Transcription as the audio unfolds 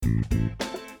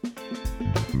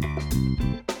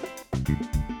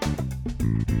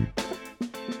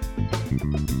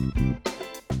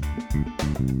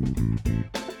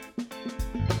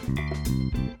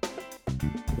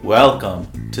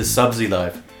Welcome to Subzi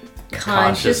Life.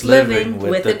 Conscious living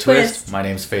with a twist. My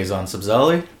name's Faizan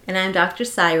Subzali. And I'm Dr.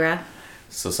 Syra.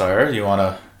 So, Syra, you want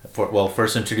to,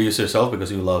 first introduce yourself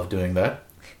because you love doing that.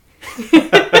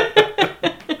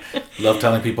 Love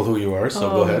telling people who you are, so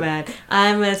go ahead. Man.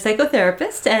 I'm a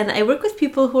psychotherapist and I work with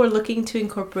people who are looking to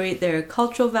incorporate their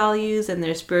cultural values and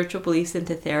their spiritual beliefs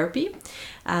into therapy.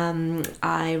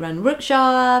 I run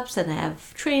workshops and I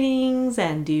have trainings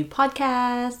and do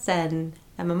podcasts and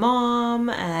I'm a mom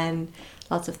and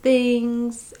lots of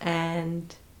things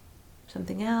and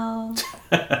something else.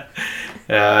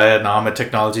 Now I'm a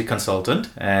technology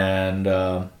consultant and,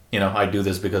 I do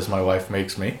this because my wife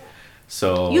makes me.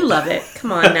 So you love it.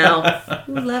 Come on now.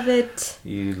 You love it.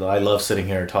 I love sitting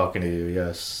here talking to you.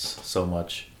 Yes, so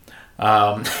much.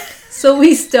 So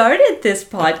we started this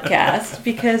podcast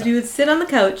because we would sit on the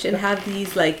couch and have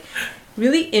these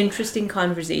really interesting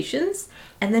conversations.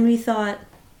 And then we thought,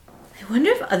 I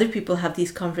wonder if other people have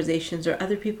these conversations or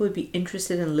other people would be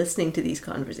interested in listening to these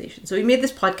conversations. So we made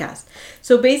this podcast.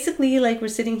 So basically, we're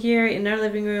sitting here in our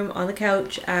living room on the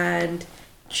couch and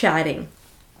chatting.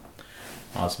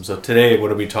 Awesome. So today, what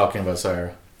are we talking about,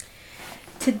 Syra?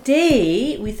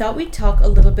 Today, we thought we'd talk a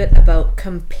little bit about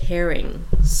comparing.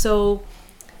 So,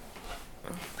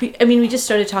 we just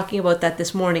started talking about that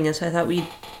this morning, and so I thought we'd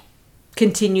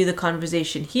continue the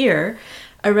conversation here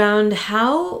around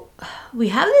how we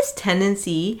have this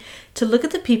tendency to look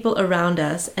at the people around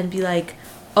us and be like,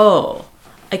 oh,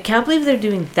 I can't believe they're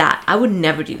doing that. I would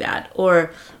never do that.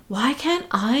 Or, why can't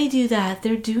I do that?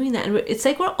 They're doing that. And it's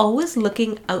like we're always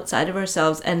looking outside of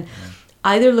ourselves and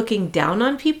either looking down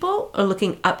on people or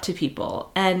looking up to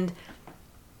people. And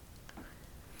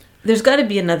there's got to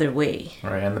be another way.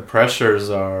 Right. And the pressures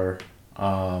are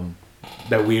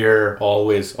that we're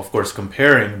always, of course,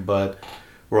 comparing, but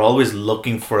we're always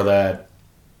looking for that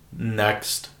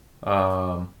next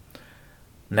thing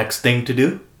to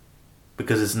do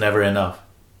because it's never enough.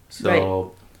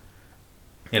 So,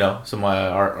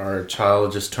 our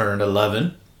child just turned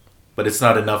 11, but it's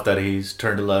not enough that he's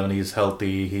turned 11. He's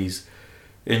healthy. He's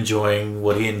enjoying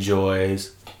what he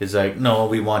enjoys. It's like, no,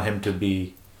 we want him to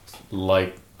be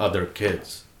like other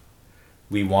kids.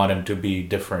 We want him to be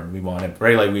different. We want him,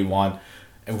 right? We want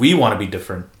to be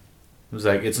different. It's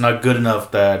like, it's not good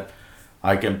enough that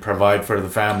I can provide for the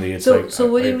family. So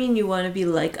what do you mean you want to be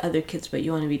like other kids, but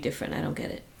you want to be different? I don't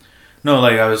get it. No,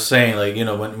 I was saying,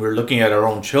 when we're looking at our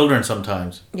own children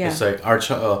sometimes, it's like our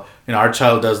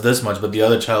child does this much, but the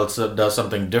other child does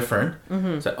something different.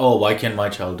 Mm-hmm. It's like, oh, why can't my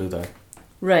child do that?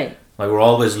 Right. We're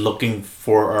always looking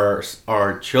for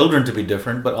our children to be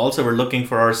different, but also we're looking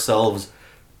for ourselves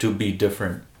to be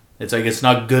different. It's like, it's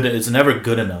not good. It's never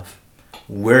good enough.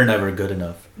 We're never good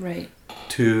enough. Right.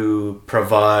 To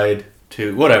provide,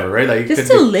 to whatever, right?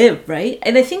 Just to live, right?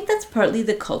 And I think that's partly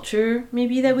the culture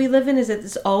maybe that we live in, is that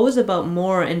it's always about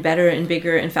more and better and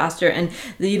bigger and faster and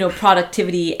the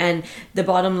productivity and the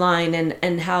bottom line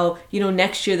and how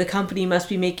next year the company must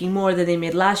be making more than they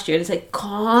made last year. And it's like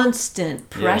constant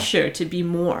pressure to be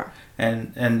more.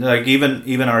 And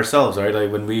even ourselves,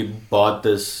 right? When we bought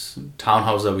this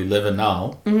townhouse that we live in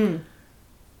now, mm-hmm.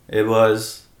 it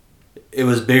was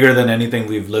bigger than anything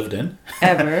we've lived in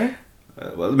ever.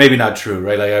 Well, maybe not true,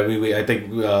 right? I think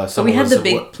some. We had the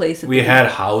big place. We had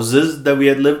houses that we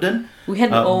had lived in. We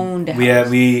had owned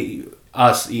houses.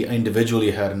 Us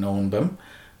individually hadn't owned them,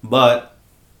 but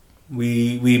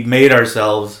we made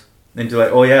ourselves into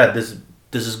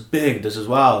this is big. This is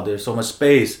wow. There's so much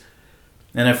space,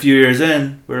 and a few years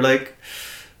in, we're like,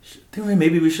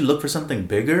 maybe we should look for something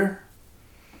bigger.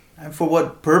 And for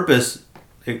what purpose?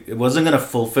 It wasn't going to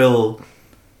fulfill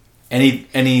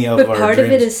any of our dreams. But part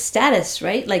of it is status,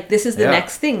 right? This is the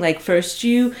next thing. First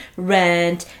you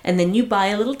rent, and then you buy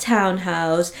a little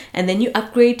townhouse, and then you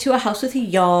upgrade to a house with a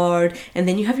yard, and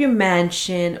then you have your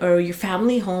mansion or your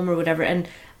family home or whatever. And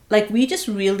we just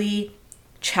really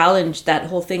challenged that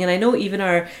whole thing. And I know even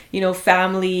our,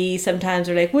 family sometimes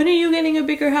are like, when are you getting a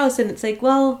bigger house? And it's like,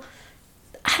 well,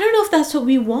 I don't know if that's what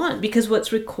we want, because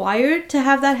what's required to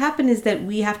have that happen is that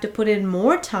we have to put in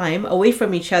more time away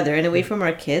from each other and away from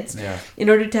our kids in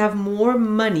order to have more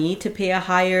money to pay a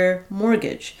higher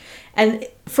mortgage. And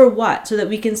for what? So that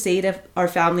we can say to our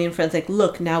family and friends,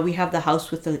 look, now we have the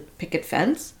house with the picket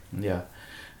fence. Yeah.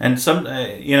 And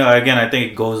again, I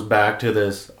think it goes back to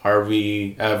this, are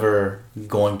we ever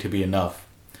going to be enough?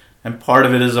 And part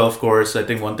of it is, of course, I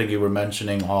think one thing you were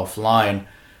mentioning offline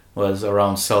was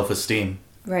around self-esteem.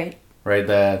 Right. right?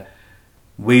 That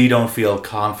we don't feel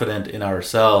confident in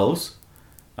ourselves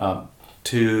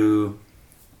to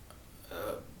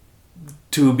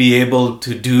be able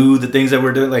to do the things that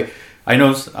we're doing. Like, I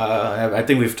know, I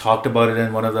think we've talked about it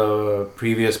in one of the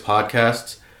previous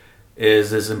podcasts,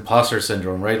 is this imposter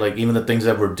syndrome, right? Like, even the things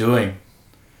that we're doing,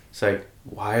 it's like,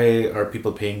 why are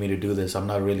people paying me to do this? I'm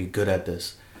not really good at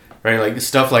this, right? Like,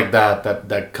 stuff like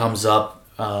that comes up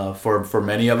for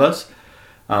many of us.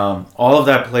 All of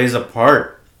that plays a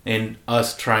part in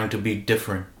us trying to be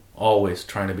different, always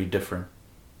trying to be different.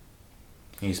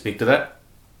 Can you speak to that?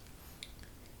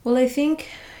 Well, I think,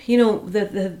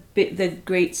 the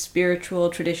great spiritual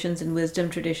traditions and wisdom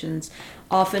traditions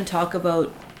often talk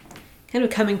about kind of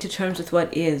coming to terms with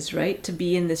what is, right? To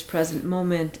be in this present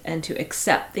moment and to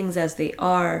accept things as they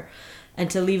are and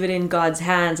to leave it in God's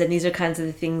hands. And these are kinds of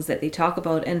the things that they talk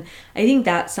about. And I think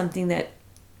that's something that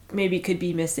maybe could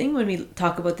be missing when we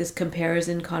talk about this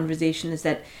comparison conversation, is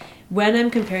that when I'm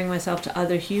comparing myself to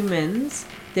other humans,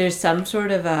 there's some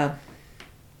sort of a,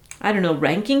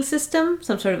 ranking system,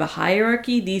 some sort of a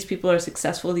hierarchy. These people are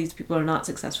successful, these people are not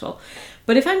successful.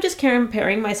 But if I'm just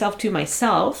comparing myself to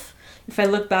myself, if I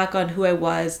look back on who I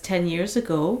was 10 years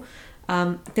ago,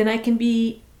 then I can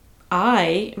be,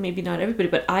 maybe not everybody,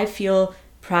 but I feel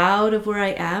proud of where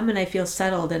I am and I feel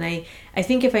settled. And I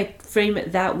think if I frame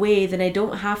it that way, then I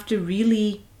don't have to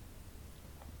really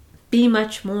be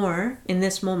much more in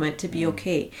this moment to be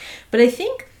okay. But I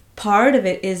think part of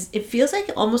it is, it feels like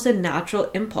almost a natural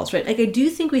impulse, right? Like, I do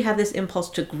think we have this impulse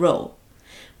to grow.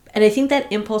 And I think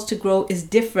that impulse to grow is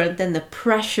different than the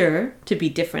pressure to be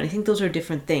different. I think those are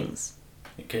different things.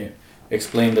 Okay.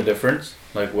 Explain the difference.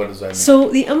 Like, what does that mean? So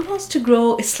the impulse to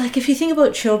grow, it's like, if you think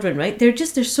about children, right? They're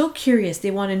so curious.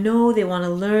 They want to know, they want to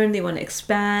learn, they want to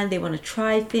expand, they want to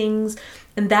try things.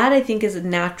 And that, I think, is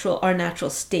our natural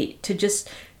state, to just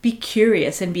be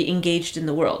curious and be engaged in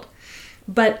the world.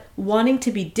 But wanting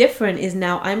to be different is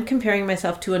now I'm comparing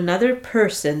myself to another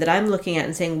person that I'm looking at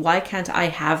and saying, why can't I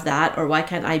have that? Or why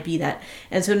can't I be that?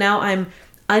 And so now I'm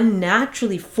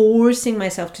unnaturally forcing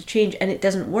myself to change, and it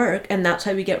doesn't work. And that's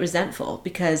why we get resentful,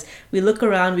 because we look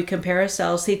around, we compare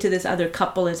ourselves, say, to this other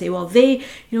couple and say, well, they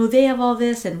have all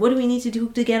this, and what do we need to do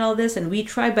to get all this? And we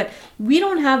try, but we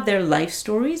don't have their life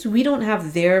stories. We don't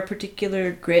have their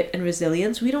particular grit and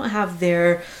resilience. We don't have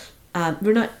their,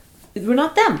 we're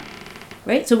not them.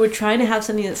 Right? So we're trying to have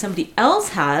something that somebody else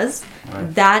has.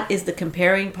 Right. That is the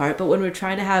comparing part. But when we're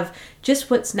trying to have just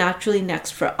what's naturally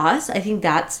next for us, I think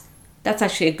that's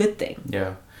actually a good thing.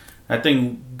 Yeah.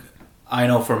 I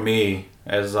know for me,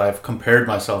 as I've compared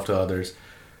myself to others,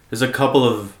 there's a couple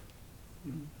of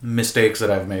mistakes that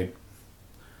I've made.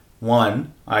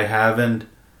 One, I haven't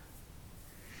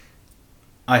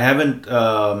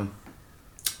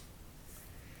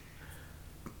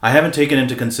taken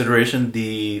into consideration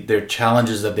their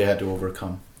challenges that they had to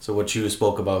overcome. So what you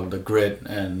spoke about, the grit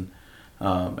and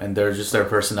their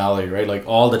personality, right? Like,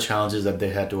 all the challenges that they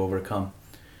had to overcome.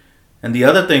 And the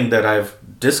other thing that I've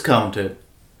discounted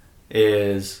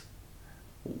is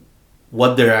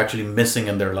what they're actually missing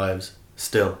in their lives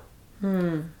still.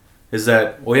 Is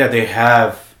that, they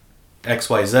have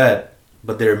XYZ,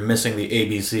 but they're missing the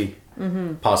ABC,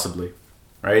 possibly,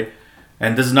 right?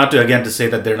 And this is not to say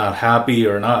that they're not happy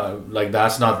or not, like,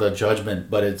 that's not the judgment,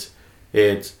 but it's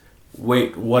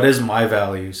wait, what is my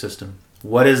value system?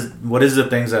 What is the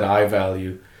things that I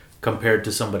value compared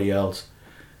to somebody else?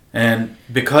 And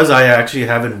because I actually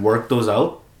haven't worked those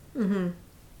out, then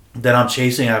I'm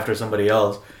chasing after somebody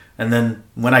else. And then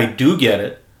when I do get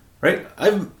it, right,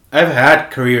 I've had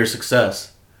career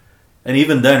success, and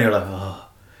even then you're like, oh,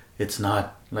 it's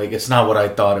not what I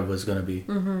thought it was going to be.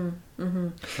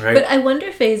 Right? But I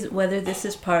wonder, Faze, whether this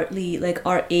is partly like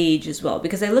our age as well,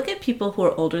 because I look at people who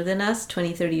are older than us,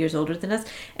 20, 30 years older than us,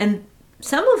 and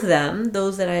some of them,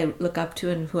 those that I look up to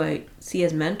and who I see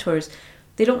as mentors,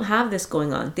 they don't have this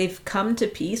going on. They've come to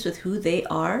peace with who they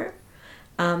are,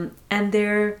 and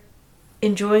they're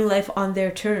enjoying life on their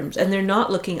terms, and they're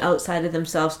not looking outside of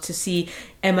themselves to see,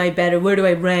 am I better? Where do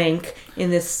I rank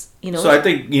in this? So I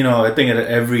think at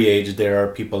every age there are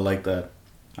people like that.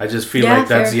 I just feel like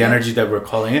that's the energy that we're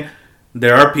calling it.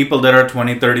 There are people that are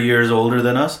 20, 30 years older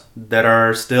than us that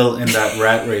are still in that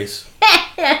rat race.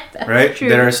 Right? True.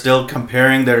 That are still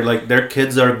comparing their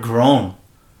kids are grown.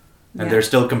 And they're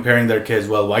still comparing their kids.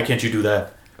 Well, why can't you do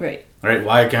that? Right. Right?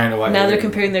 Why? Now they're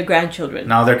comparing their grandchildren.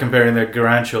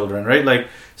 Right? Like,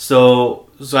 so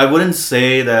I wouldn't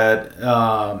say that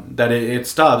it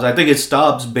stops. I think it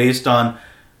stops based on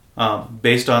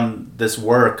this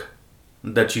work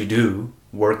that you do,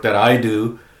 work that I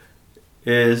do,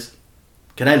 is,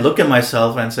 can I look at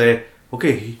myself and say,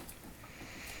 okay,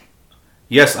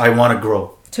 yes, I want to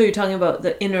grow. So you're talking about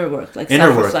the inner work, like Inner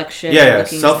work. self-reflection. Yeah,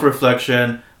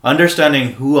 self-reflection,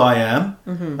 understanding who I am.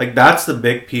 Like, that's the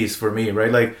big piece for me,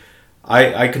 right? Like,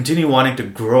 I continue wanting to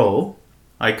grow.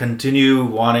 I continue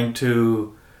wanting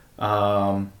to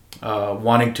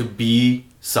be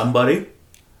somebody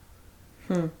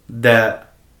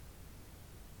that,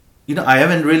 I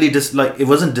haven't really it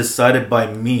wasn't decided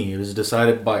by me. It was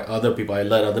decided by other people. I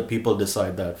let other people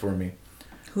decide that for me.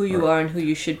 Who you are and who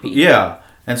you should be. Yeah.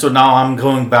 And so now I'm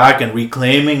going back and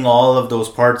reclaiming all of those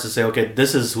parts to say, okay,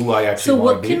 this is who I actually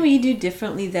want to be. So what can we do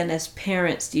differently then as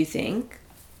parents, do you think?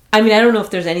 I mean, I don't know if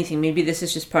there's anything. Maybe this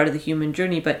is just part of the human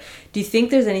journey. But do you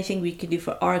think there's anything we can do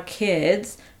for our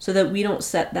kids so that we don't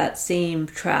set that same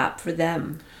trap for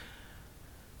them?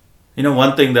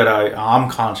 One thing that I'm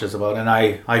conscious about, and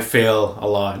I fail a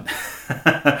lot,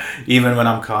 even when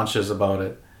I'm conscious about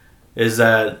it, is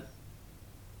that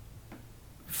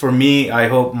for me, I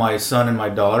hope my son and my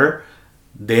daughter,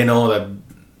 they know that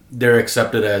they're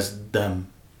accepted as them,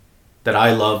 that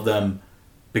I love them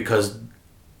because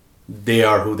they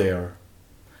are who they are,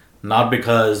 not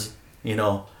because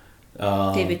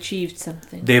they've achieved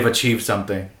something. They've achieved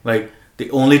something. Like,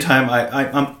 the only time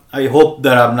I hope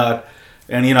that I'm not,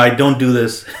 and I don't do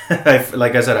this.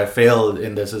 Like I said, I failed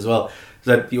in this as well. Is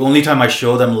that the only time I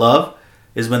show them love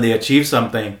is when they achieve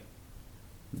something.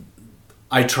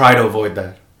 I try to avoid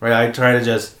that. Right, I try to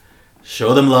just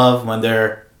show them love when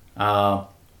they're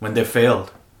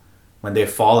failed, when they've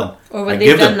fallen, or when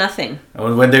they've done nothing.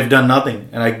 When they've done nothing,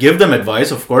 and I give them advice,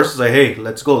 of course. Say, hey,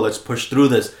 let's go, let's push through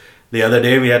this. The other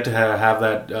day we had to have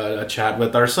that a chat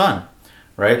with our son,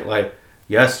 right? Like,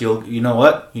 yes, you know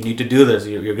what, you need to do this.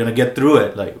 You're gonna get through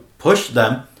it. Like, push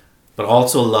them, but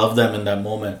also love them in that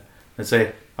moment, and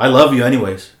say, I love you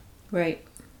anyways. Right.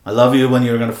 I love you when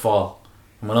you're gonna fall.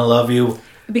 I'm gonna love you.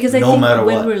 Because I think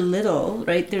when we're little,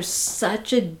 right, there's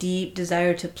such a deep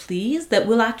desire to please that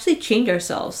we'll actually change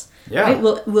ourselves. Yeah. Right?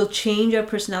 We'll change our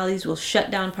personalities. We'll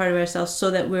shut down part of ourselves so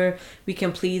that we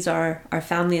can please our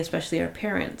family, especially our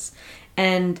parents.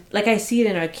 And like, I see it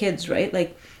in our kids, right?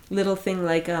 Like, little thing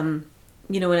like, when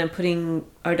I'm putting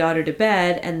our daughter to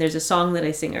bed and there's a song that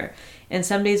I sing her. And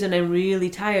some days when I'm really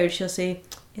tired, she'll say,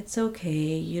 it's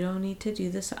okay, you don't need to do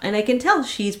this. And I can tell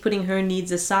she's putting her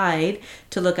needs aside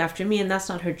to look after me, and that's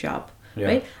not her job,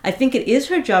 right? I think it is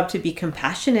her job to be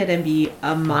compassionate and be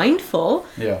mindful,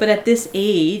 but at this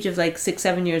age of like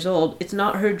 6-7 years old, it's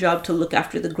not her job to look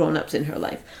after the grown-ups in her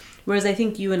life. Whereas I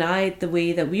think you and I, the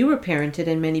way that we were parented,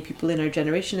 and many people in our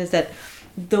generation, is that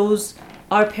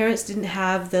our parents didn't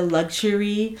have the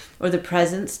luxury or the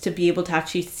presence to be able to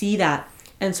actually see that.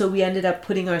 And so we ended up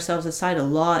putting ourselves aside a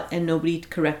lot and nobody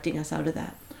correcting us out of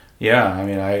that. Yeah, I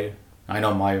mean, I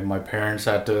know my parents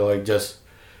had to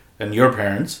and your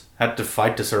parents had to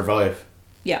fight to survive.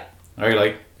 Yeah. Right,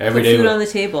 like every Put day. Food on the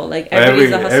table, like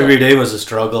every day was a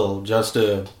struggle just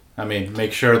to,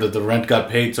 make sure that the rent got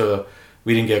paid so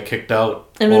we didn't get kicked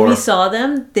out. And when we saw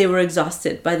them, they were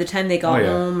exhausted by the time they got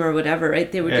home or whatever,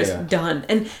 right? They were just done.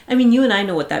 And I mean, you and I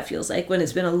know what that feels like when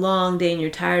it's been a long day and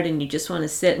you're tired and you just want to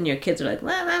sit and your kids are like,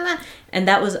 la, la, la. And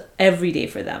that was every day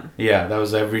for them. Yeah, that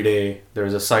was every day. There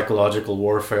was a psychological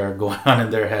warfare going on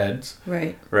in their heads.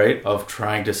 Right. Right? Of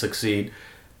trying to succeed,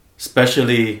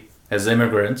 especially as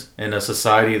immigrants in a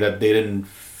society that they didn't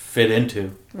fit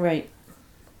into. Right.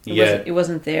 It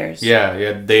wasn't theirs.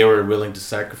 Yeah, they were willing to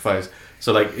sacrifice.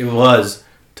 So, like, it was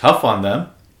tough on them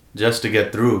just to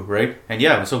get through, right?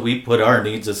 And so we put our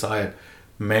needs aside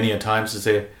many a times to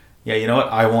say, yeah, you know what,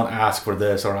 I won't ask for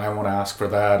this or I won't ask for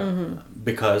that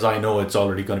because I know it's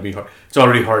already going to be hard. It's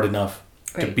already hard enough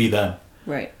to be them.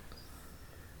 Right.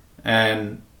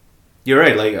 And you're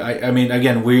right. Like, I mean,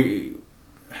 again,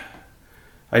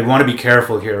 I want to be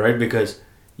careful here, right? Because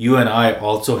you and I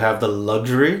also have the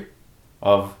luxury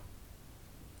of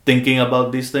thinking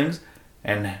about these things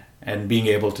and being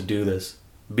able to do this,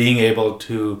 being able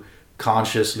to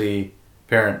consciously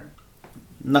parent.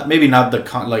 Not we have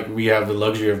the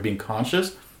luxury of being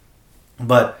conscious,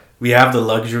 but we have the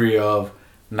luxury of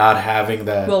not having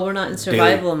that. Well, we're not in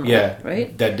survival mode,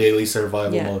 right? That daily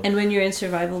survival mode. And when you're in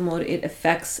survival mode, it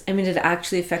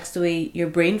actually affects the way your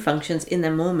brain functions in the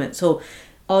moment. So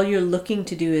all you're looking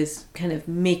to do is kind of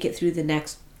make it through the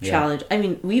next challenge. I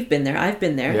mean, we've been there. I've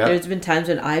been there. There's been times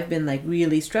when I've been like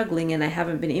really struggling and I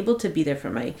haven't been able to be there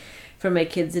for my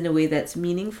kids in a way that's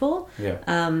meaningful.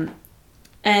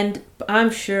 And I'm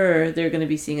sure they're going to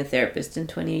be seeing a therapist in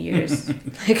 20 years,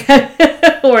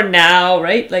 or now,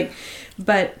 right? Like,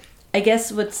 but I guess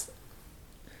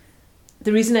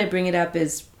the reason I bring it up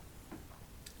is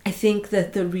I think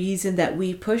that the reason that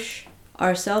we push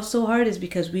ourselves so hard is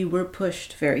because we were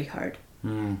pushed very hard.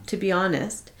 to be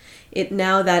honest.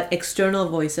 Now that external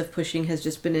voice of pushing has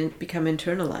just become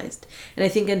internalized. And I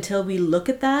think until we look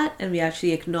at that and we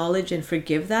actually acknowledge and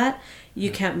forgive that,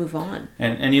 you can't move on.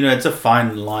 And it's a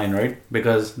fine line, right?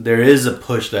 Because there is a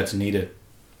push that's needed,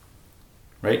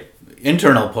 right?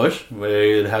 Internal push, where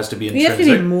it has to be intrinsic. You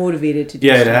have to be motivated to do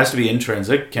it has to be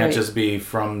intrinsic. Can't right. just be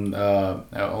from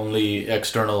only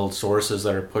external sources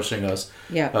that are pushing us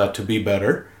to be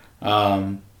better.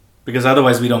 Because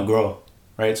otherwise we don't grow,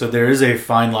 right? So there is a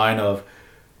fine line of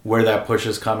where that push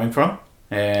is coming from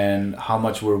and how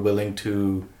much we're willing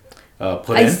to put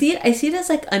in. I see it as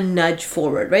like a nudge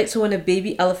forward, right? So when a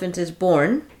baby elephant is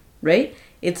born, right,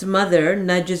 its mother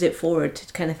nudges it forward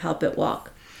to kind of help it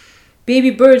walk.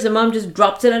 Baby birds, the mom just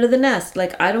drops it out of the nest.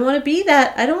 Like, I don't want to be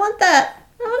that. I don't want that.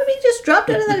 I want to be just dropped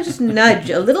out of that. Just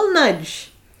nudge, a little nudge.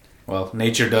 Well,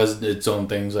 nature does its own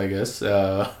things, I guess.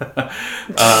 So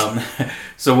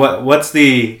what's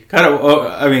the kind of?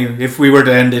 I mean, if we were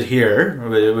to end it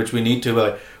here, which we need to,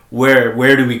 like,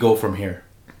 where do we go from here?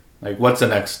 Like, what's the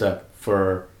next step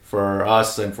for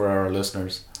us and for our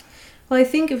listeners? Well, I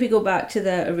think if we go back to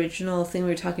the original thing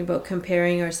we were talking about,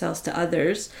 comparing ourselves to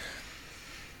others.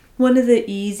 One of the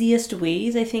easiest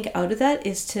ways, I think, out of that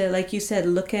is to, like you said,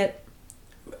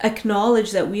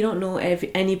 acknowledge that we don't know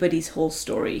anybody's whole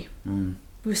story.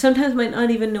 We sometimes might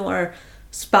not even know our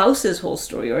spouse's whole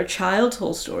story, or a child's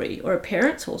whole story, or a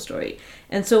parent's whole story.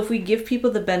 And so if we give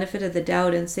people the benefit of the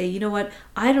doubt and say, you know what,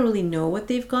 I don't really know what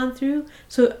they've gone through,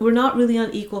 so we're not really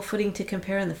on equal footing to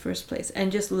compare in the first place,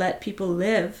 and just let people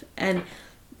live. And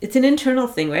it's an internal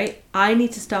thing, right? I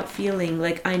need to stop feeling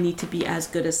like I need to be as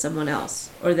good as someone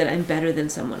else, or that I'm better than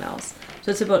someone else.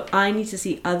 So it's about, I need to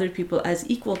see other people as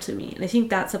equal to me. And I think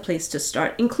that's a place to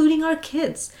start, including our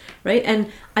kids, right?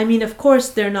 And I mean, of course,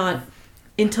 they're not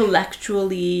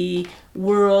intellectually,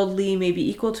 worldly, maybe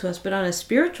equal to us, but on a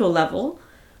spiritual level,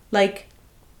 like,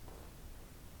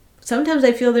 sometimes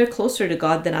I feel they're closer to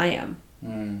God than I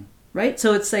am, right?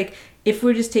 So it's like, if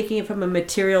we're just taking it from a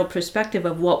material perspective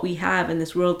of what we have in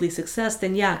this worldly success,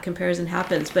 then yeah, comparison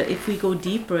happens. But if we go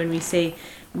deeper and we say,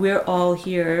 we're all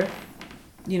here,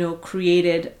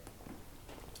 created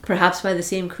perhaps by the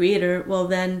same creator, well,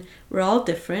 then we're all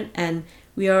different and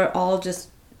we are all just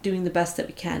doing the best that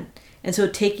we can. And so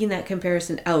taking that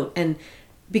comparison out, and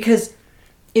because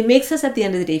it makes us at the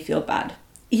end of the day feel bad.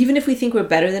 Even if we think we're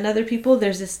better than other people,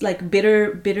 there's this like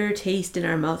bitter taste in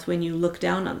our mouth when you look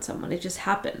down on someone. It just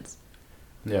happens.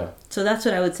 Yeah. So that's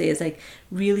what I would say is, like,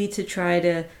 really to try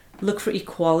to look for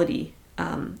equality,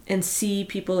 and see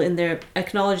people in their,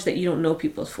 acknowledge that you don't know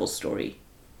people's full story.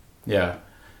 Yeah.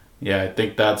 I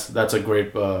think that's a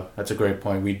great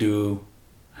point. We do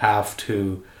have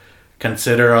to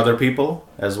consider other people,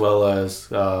 as well as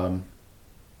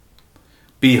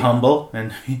be humble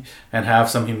and have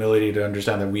some humility to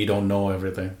understand that we don't know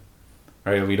everything,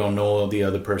 right? We don't know the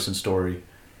other person's story.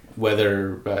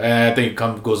 And I think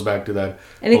it goes back to that.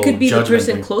 And it could be the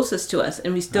person closest to us,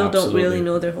 and we still Absolutely. don't really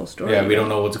know their whole story. Yeah, we don't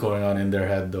know what's going on in their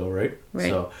head, though, right? Right.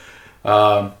 So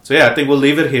yeah, I think we'll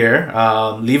leave it here.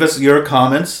 Leave us your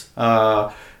comments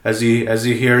as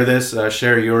you hear this.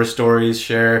 Share your stories.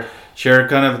 Share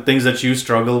kind of the things that you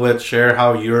struggle with. Share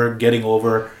how you're getting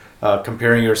over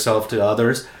comparing yourself to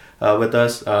others with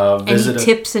us. Any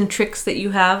tips and tricks that you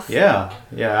have? Yeah,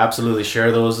 absolutely.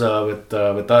 Share those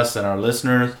with us and our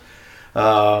listeners.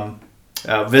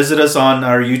 Visit us on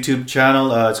our YouTube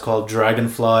channel. It's called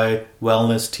Dragonfly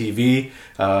Wellness TV.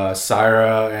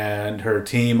 Syra and her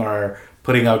team are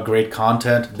putting out great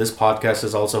content. This podcast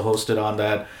is also hosted on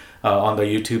that on the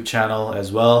YouTube channel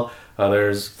as well.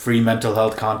 There's free mental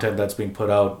health content that's being put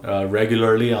out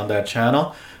regularly on that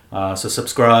channel. So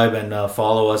subscribe and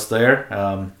follow us there,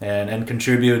 and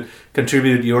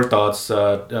contribute your thoughts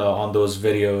on those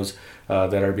videos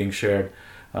that are being shared.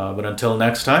 But until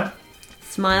next time,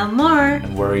 smile more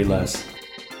and worry less.